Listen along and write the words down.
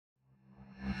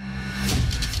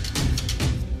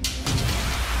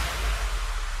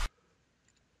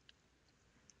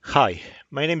Hi,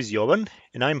 my name is Jovan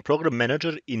and I'm Program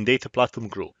Manager in Data Platform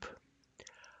Group.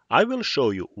 I will show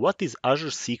you what is Azure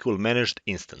SQL Managed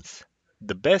Instance,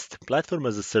 the best platform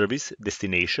as a service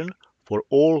destination for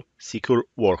all SQL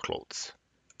workloads.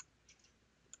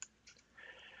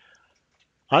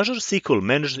 Azure SQL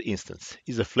Managed Instance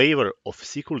is a flavor of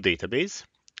SQL database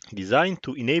designed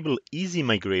to enable easy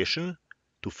migration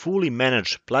to fully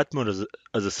managed platform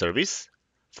as a service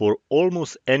for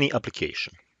almost any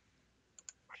application.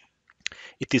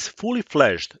 It is fully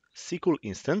fledged SQL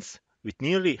instance with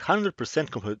nearly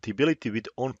 100% compatibility with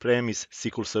on-premise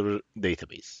SQL Server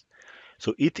database.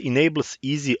 So it enables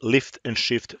easy lift and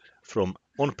shift from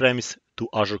on-premise to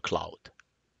Azure Cloud.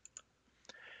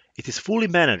 It is fully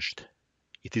managed.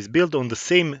 It is built on the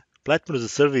same platform as a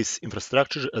service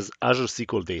infrastructure as Azure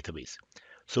SQL database.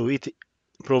 So it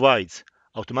provides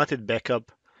automated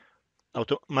backup,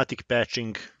 automatic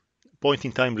patching,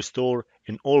 point-in-time restore,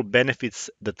 and all benefits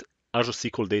that Azure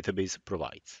SQL database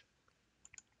provides.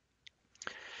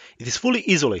 It is fully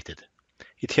isolated.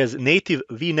 It has native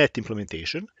VNet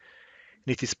implementation,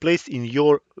 and it is placed in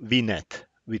your VNet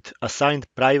with assigned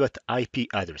private IP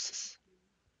addresses.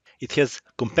 It has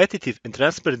competitive and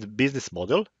transparent business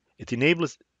model. It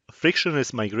enables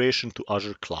frictionless migration to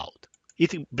Azure Cloud.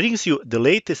 It brings you the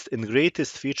latest and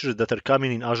greatest features that are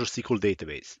coming in Azure SQL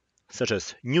database, such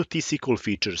as new T-SQL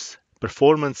features,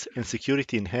 performance and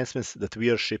security enhancements that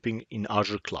we are shipping in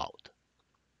Azure Cloud.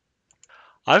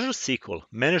 Azure SQL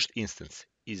Managed Instance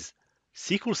is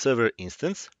SQL Server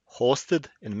instance hosted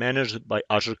and managed by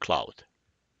Azure Cloud.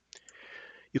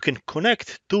 You can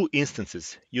connect two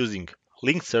instances using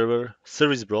linked server,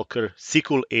 service broker,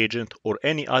 SQL agent, or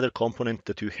any other component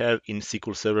that you have in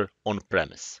SQL Server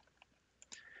on-premise.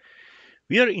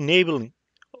 We are enabling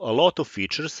a lot of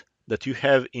features that you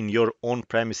have in your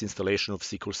on-premise installation of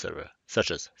SQL Server, such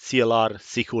as CLR,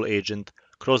 SQL agent,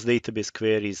 cross-database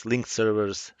queries, linked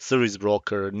servers, service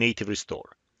broker, native restore.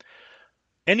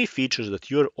 Any features that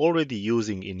you're already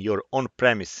using in your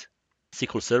on-premise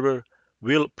SQL Server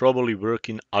will probably work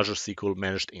in Azure SQL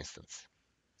Managed Instance.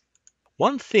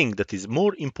 One thing that is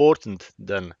more important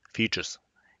than features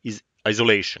is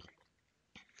isolation.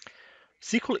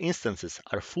 SQL instances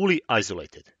are fully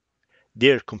isolated.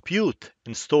 Their compute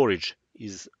and storage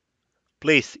is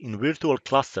placed in virtual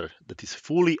cluster that is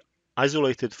fully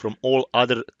isolated from all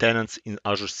other tenants in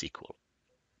Azure SQL.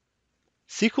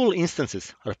 SQL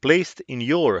instances are placed in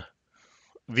your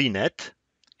VNet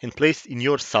and placed in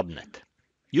your subnet.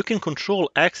 You can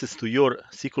control access to your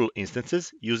SQL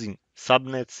instances using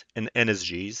subnets and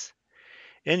NSGs,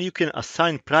 and you can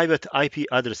assign private IP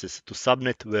addresses to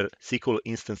subnet where SQL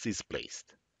instance is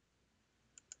placed.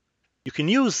 You can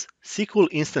use SQL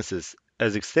instances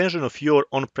as extension of your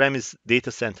on-premise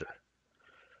data center.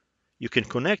 You can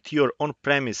connect your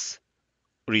on-premise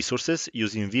resources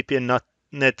using VPN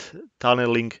net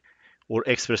tunneling or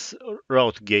express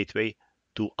route gateway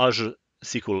to Azure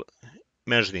SQL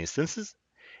Managed Instances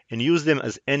and use them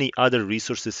as any other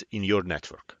resources in your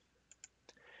network.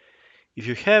 If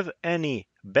you have any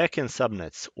backend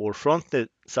subnets or frontend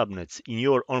subnets in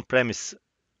your on-premise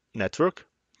network,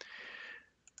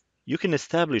 you can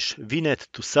establish VNet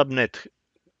to subnet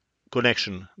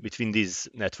connection between these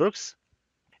networks,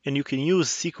 and you can use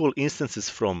SQL instances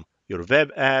from your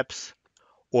web apps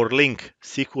or link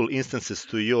SQL instances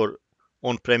to your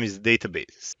on-premise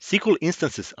database. SQL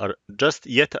instances are just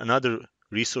yet another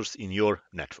resource in your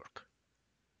network.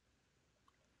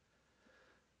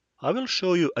 I will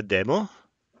show you a demo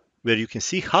where you can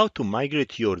see how to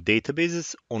migrate your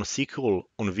databases on SQL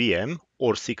on VM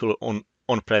or SQL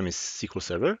on-premise SQL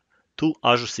Server to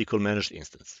Azure SQL Managed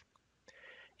Instance.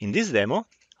 In this demo,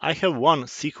 I have one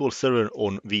SQL Server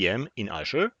on VM in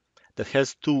Azure that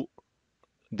has two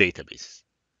databases.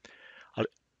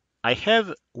 I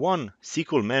have one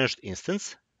SQL Managed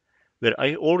Instance where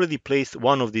I already placed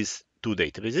one of these two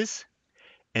databases,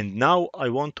 and now I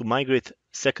want to migrate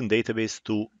second database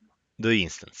to the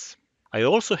instance. I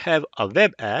also have a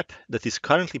web app that is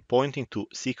currently pointing to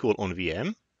SQL on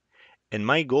VM, and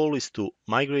my goal is to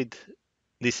migrate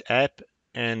this app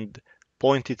and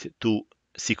point it to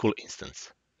SQL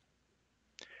instance.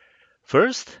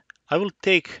 First, I will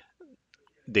take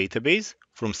database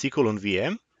from SQL on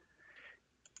VM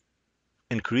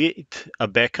and create a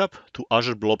backup to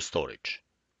Azure Blob Storage.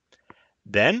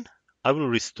 Then I will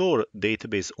restore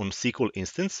database on SQL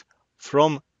instance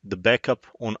from the backup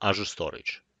on Azure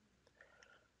Storage.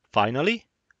 Finally,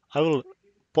 I will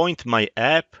point my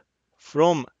app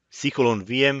from SQL on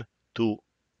VM to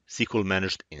SQL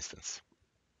Managed Instance.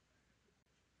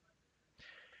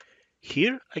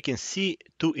 Here I can see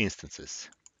two instances.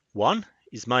 One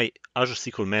is my Azure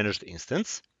SQL Managed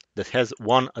Instance that has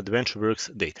one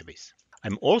AdventureWorks database.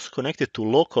 I'm also connected to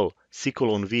local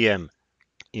SQL on VM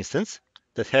instance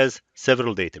that has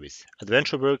several databases,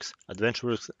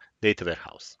 AdventureWorks Data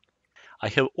Warehouse. I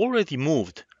have already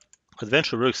moved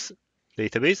AdventureWorks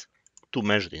database to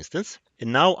managed instance,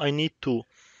 and now I need to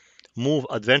move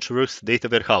AdventureWorks Data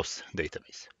Warehouse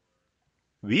database.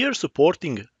 We are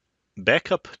supporting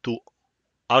backup to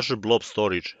Azure Blob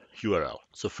Storage URL.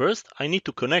 So first, I need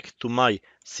to connect to my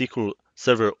SQL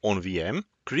server on VM,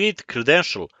 create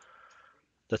credential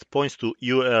that points to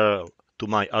URL to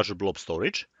my Azure Blob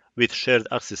Storage with shared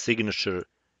access signature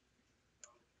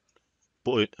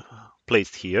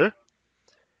placed here.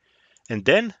 And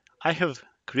then I have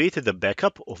created a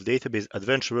backup of database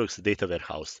AdventureWorks Data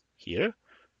Warehouse here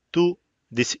to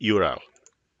this URL.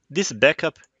 This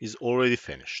backup is already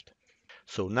finished.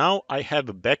 So now I have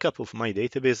a backup of my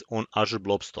database on Azure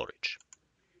Blob Storage.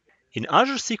 In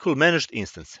Azure SQL Managed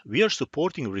Instance, we are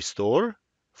supporting restore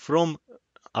from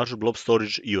Azure Blob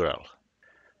Storage URL.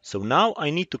 So now I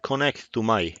need to connect to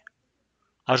my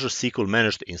Azure SQL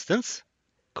Managed Instance,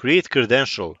 create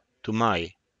credential to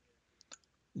my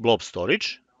Blob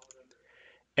Storage,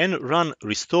 and run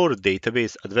restore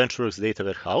database AdventureWorks Data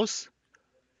Warehouse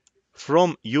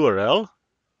from URL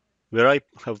where I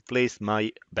have placed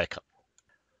my backup.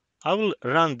 I will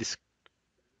run this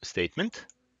statement,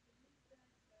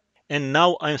 and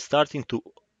now I'm starting to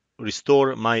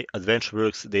restore my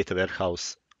AdventureWorks Data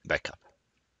Warehouse backup.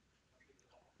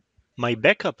 My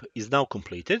backup is now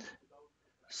completed,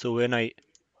 so when I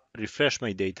refresh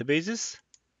my databases,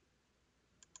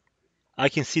 I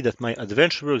can see that my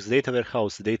AdventureWorks Data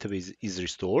Warehouse database is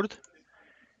restored,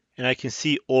 and I can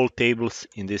see all tables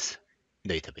in this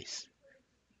database.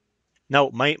 Now,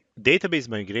 my database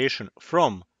migration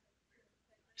from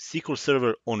SQL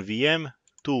Server on VM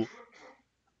to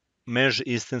managed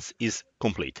instance is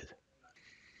completed.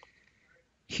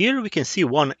 Here we can see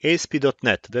one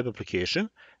ASP.NET web application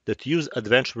that uses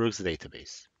AdventureWorks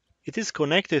database. It is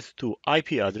connected to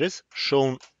IP address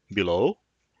shown below,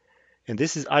 and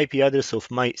this is IP address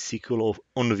of my SQL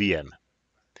on VM,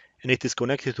 and it is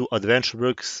connected to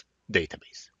AdventureWorks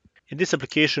database. In this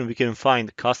application, we can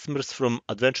find customers from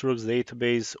AdventureWorks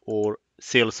database or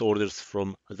sales orders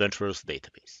from AdventureWorks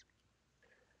database.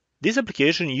 This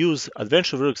application uses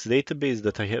AdventureWorks database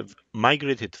that I have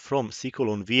migrated from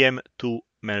SQL on VM to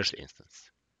managed instance.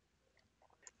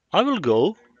 I will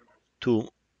go to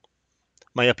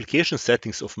my application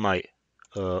settings of my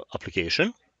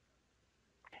application,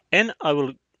 and I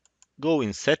will go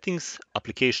in settings,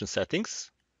 application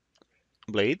settings,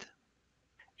 blade,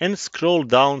 and scroll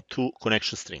down to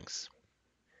connection strings.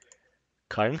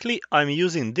 Currently, I'm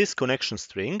using this connection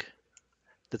string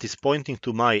that is pointing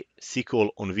to my SQL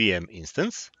on VM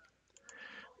instance,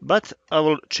 but I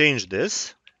will change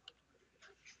this,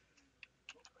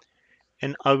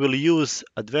 and I will use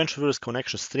AdventureWorks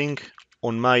connection string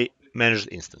on my managed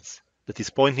instance that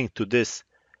is pointing to this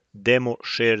demo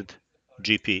shared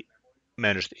GP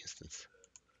managed instance.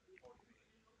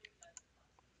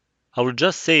 I will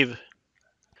just save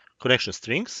connection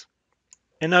strings,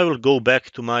 and I will go back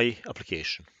to my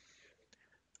application.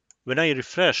 When I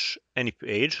refresh any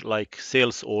page like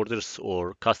sales orders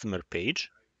or customer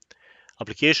page,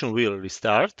 application will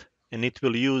restart, and it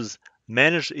will use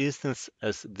managed instance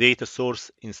as data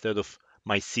source instead of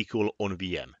my SQL on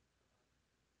VM.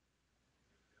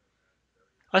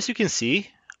 As you can see,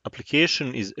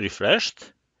 application is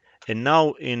refreshed, and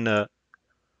now in the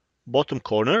bottom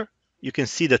corner, you can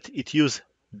see that it uses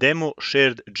demo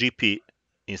shared GP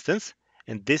instance,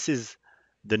 and this is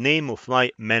the name of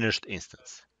my managed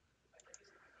instance.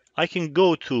 I can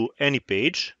go to any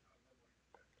page,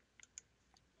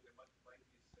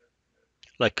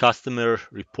 like customer,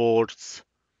 reports,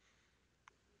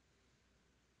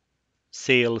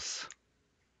 sales,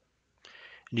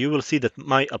 and you will see that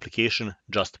my application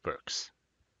just works.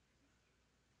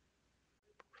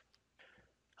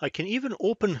 I can even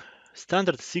open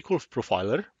standard SQL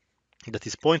profiler that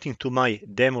is pointing to my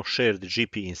demo shared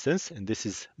GP instance, and this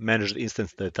is managed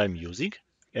instance that I'm using.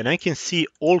 And I can see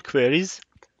all queries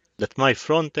that my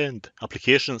front-end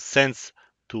application sends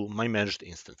to my managed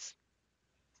instance.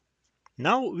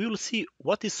 Now we will see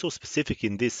what is so specific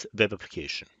in this web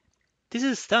application. This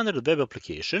is a standard web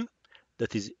application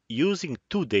that is using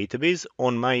two databases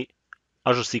on my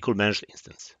Azure SQL Managed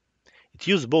Instance. It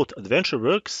uses both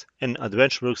AdventureWorks and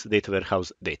AdventureWorks Data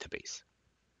Warehouse database.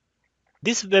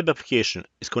 This web application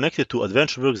is connected to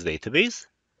AdventureWorks database,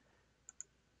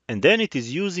 and then it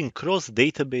is using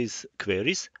cross-database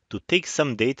queries to take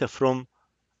some data from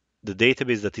the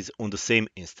database that is on the same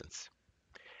instance.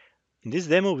 In this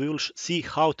demo, we will see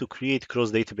how to create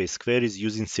cross-database queries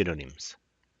using synonyms.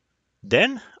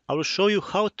 Then I will show you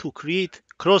how to create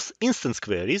cross-instance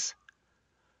queries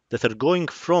that are going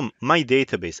from my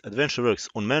database AdventureWorks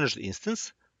on Managed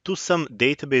Instance to some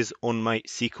database on my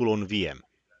SQL on VM.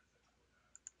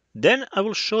 Then I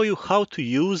will show you how to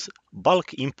use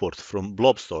bulk import from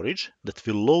blob storage that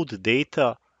will load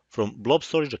data from blob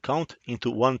storage account into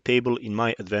one table in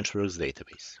my AdventureWorks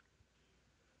database.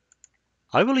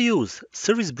 I will use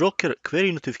service broker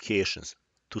query notifications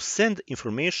to send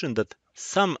information that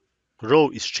some row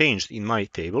is changed in my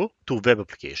table to web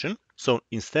application. So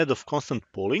instead of constant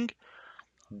polling,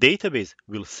 database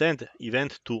will send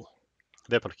event to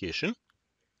web application.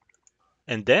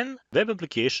 And then web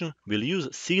application will use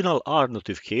signal R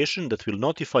notification that will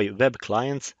notify web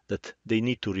clients that they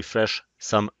need to refresh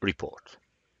some report.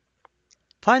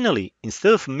 Finally,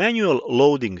 instead of manual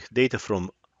loading data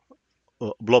from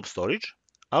blob storage,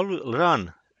 I will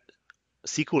run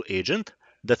SQL agent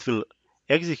that will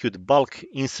execute bulk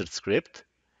insert script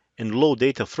and load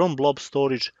data from blob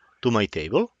storage to my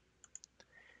table.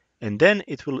 And then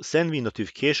it will send me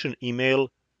notification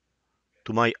email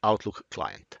to my Outlook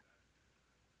client.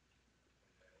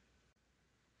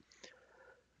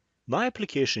 My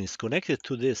application is connected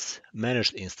to this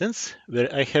managed instance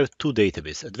where I have two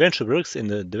databases, AdventureWorks and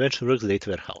the AdventureWorks Data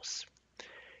Warehouse.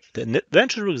 The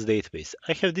AdventureWorks database,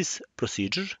 I have this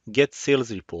procedure, get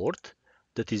sales report,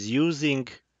 that is using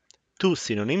two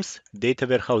synonyms, data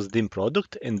warehouse dim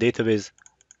product and database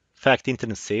fact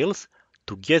internet sales,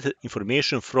 to get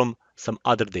information from some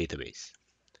other database.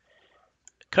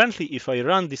 Currently, if I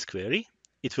run this query,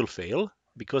 it will fail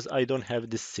because I don't have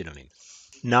this synonym.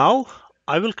 Now,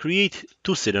 I will create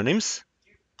two synonyms,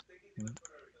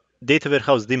 data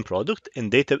warehouse dim product and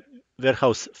data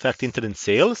warehouse fact internet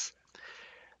sales,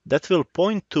 that will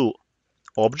point to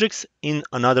objects in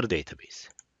another database.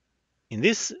 In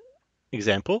this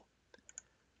example,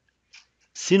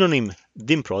 synonym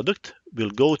dim product will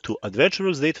go to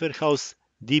AdventureWorks data warehouse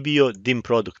DBO dim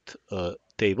product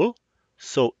table.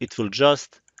 So it will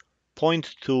just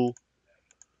point to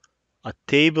a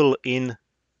table in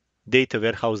data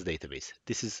warehouse database.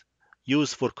 This is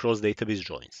used for cross-database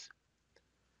joins.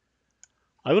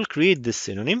 I will create this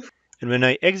synonym, and when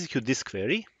I execute this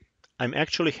query, I'm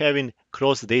actually having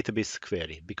cross-database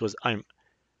query because I'm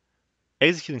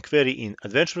executing query in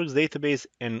AdventureWorks database,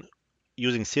 and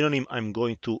using synonym, I'm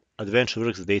going to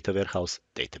AdventureWorks data warehouse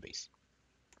database.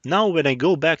 Now, when I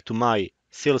go back to my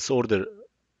sales order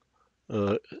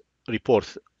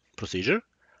report procedure,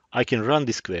 I can run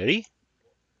this query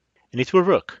and it will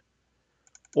work.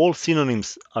 All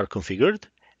synonyms are configured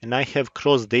and I have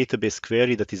cross-database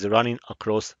query that is running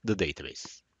across the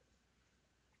database.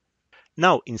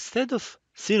 Now, instead of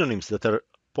synonyms that are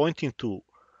pointing to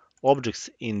objects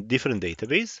in different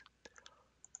database,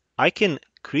 I can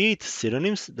create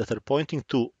synonyms that are pointing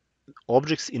to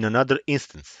objects in another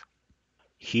instance.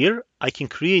 Here, I can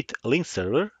create a link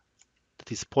server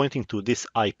that is pointing to this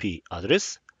IP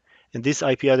address, and this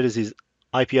IP address is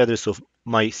IP address of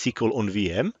my SQL on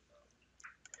VM.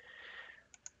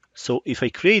 So if I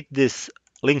create this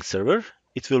link server,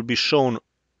 it will be shown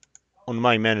on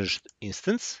my managed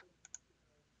instance.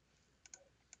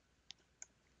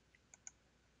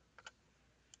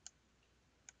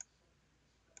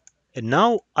 And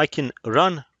now I can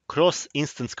run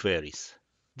cross-instance queries.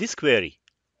 This query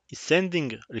is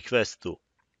sending requests to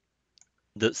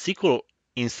the SQL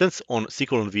instance on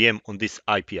SQL on VM on this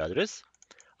IP address,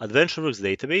 AdventureWorks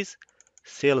database,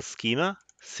 sales schema,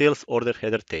 sales order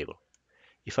header table.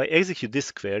 If I execute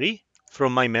this query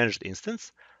from my managed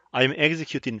instance, I am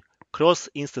executing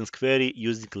cross-instance query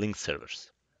using link servers.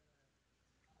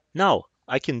 Now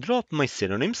I can drop my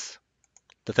synonyms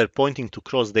that are pointing to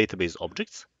cross-database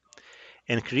objects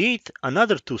and create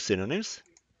another two synonyms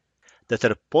that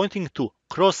are pointing to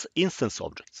cross-instance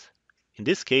objects. In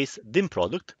this case, dim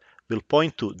product will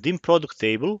point to dim product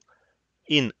table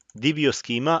in DBO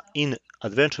schema in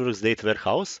AdventureWorks data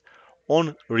warehouse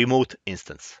on remote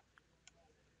instance.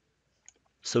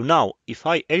 So now, if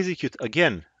I execute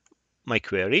again my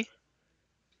query,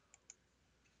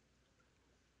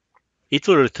 it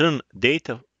will return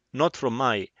data not from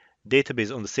my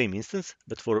database on the same instance,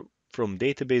 but from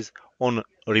database on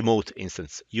remote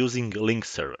instance using link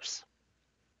servers.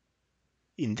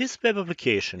 In this web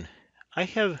application, I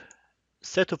have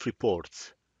set of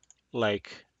reports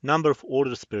like number of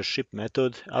orders per ship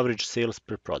method, average sales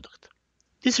per product.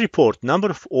 This report, number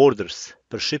of orders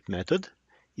per ship method,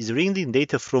 is reading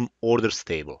data from orders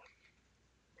table.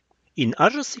 In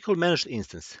Azure SQL Managed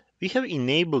Instance, we have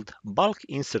enabled bulk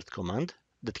insert command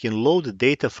that can load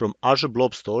data from Azure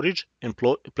Blob Storage and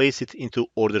place it into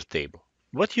order table.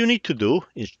 What you need to do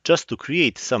is just to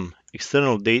create some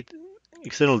external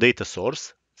data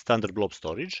source, standard blob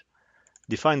storage,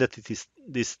 define that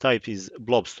this type is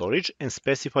blob storage, and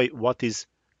specify what is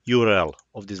URL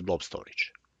of this blob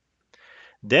storage.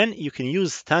 Then you can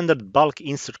use standard bulk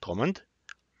insert command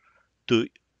to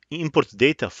import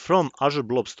data from Azure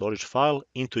Blob Storage file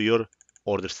into your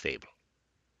orders table.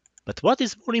 But what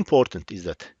is more important is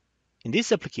that in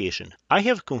this application, I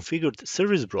have configured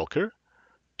Service Broker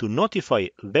to notify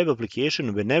web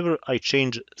application whenever I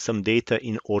change some data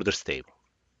in orders table.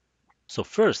 So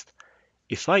first,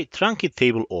 if I truncate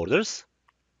table orders,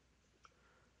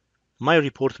 my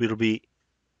report will be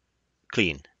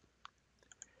clean.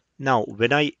 Now,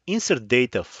 when I insert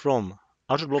data from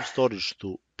Azure Blob Storage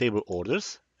to table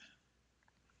orders,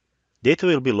 data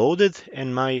will be loaded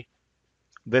and my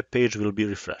web page will be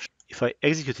refreshed. If I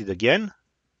execute it again,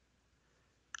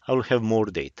 I will have more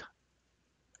data.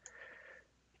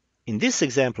 In this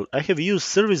example, I have used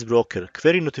Service Broker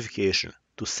query notification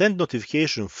to send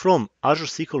notification from Azure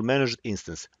SQL Managed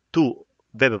Instance to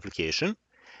web application,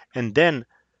 and then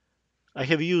I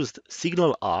have used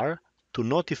Signal R to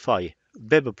notify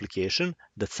web application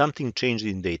that something changed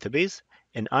in database,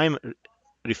 and I'm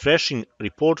refreshing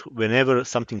report whenever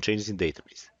something changes in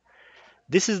database.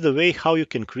 This is the way how you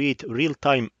can create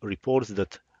real-time reports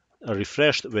that are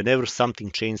refreshed whenever something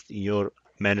changed in your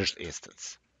managed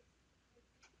instance.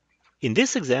 In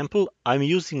this example, I'm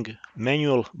using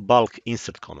manual bulk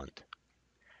insert command.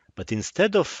 But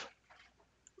instead of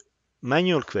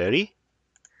manual query,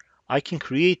 I can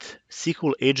create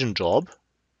SQL agent job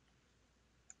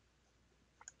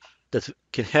that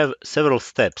can have several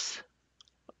steps.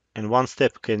 And one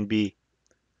step can be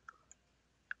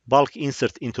bulk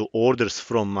insert into orders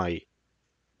from my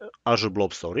Azure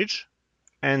Blob Storage.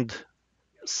 And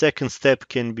second step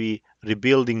can be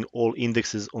rebuilding all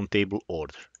indexes on table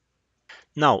order.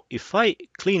 Now, if I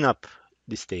clean up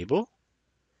this table,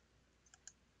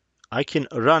 I can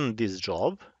run this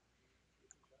job,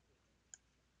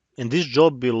 and this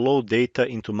job will load data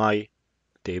into my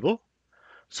table.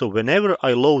 So whenever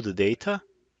I load the data,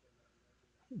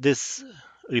 this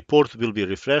report will be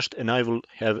refreshed and I will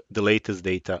have the latest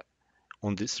data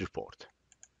on this report.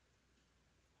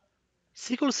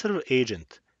 SQL Server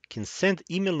Agent can send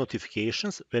email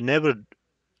notifications whenever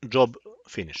job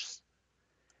finishes.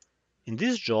 In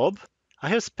this job, I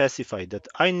have specified that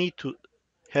I need to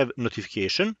have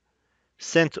notification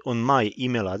sent on my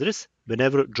email address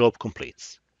whenever job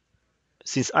completes.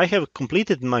 Since I have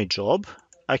completed my job,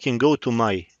 I can go to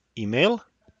my email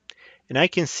and I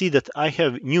can see that I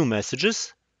have new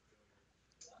messages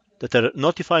that are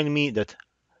notifying me that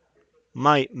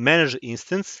my managed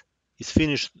instance is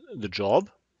finished the job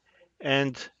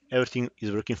and everything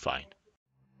is working fine.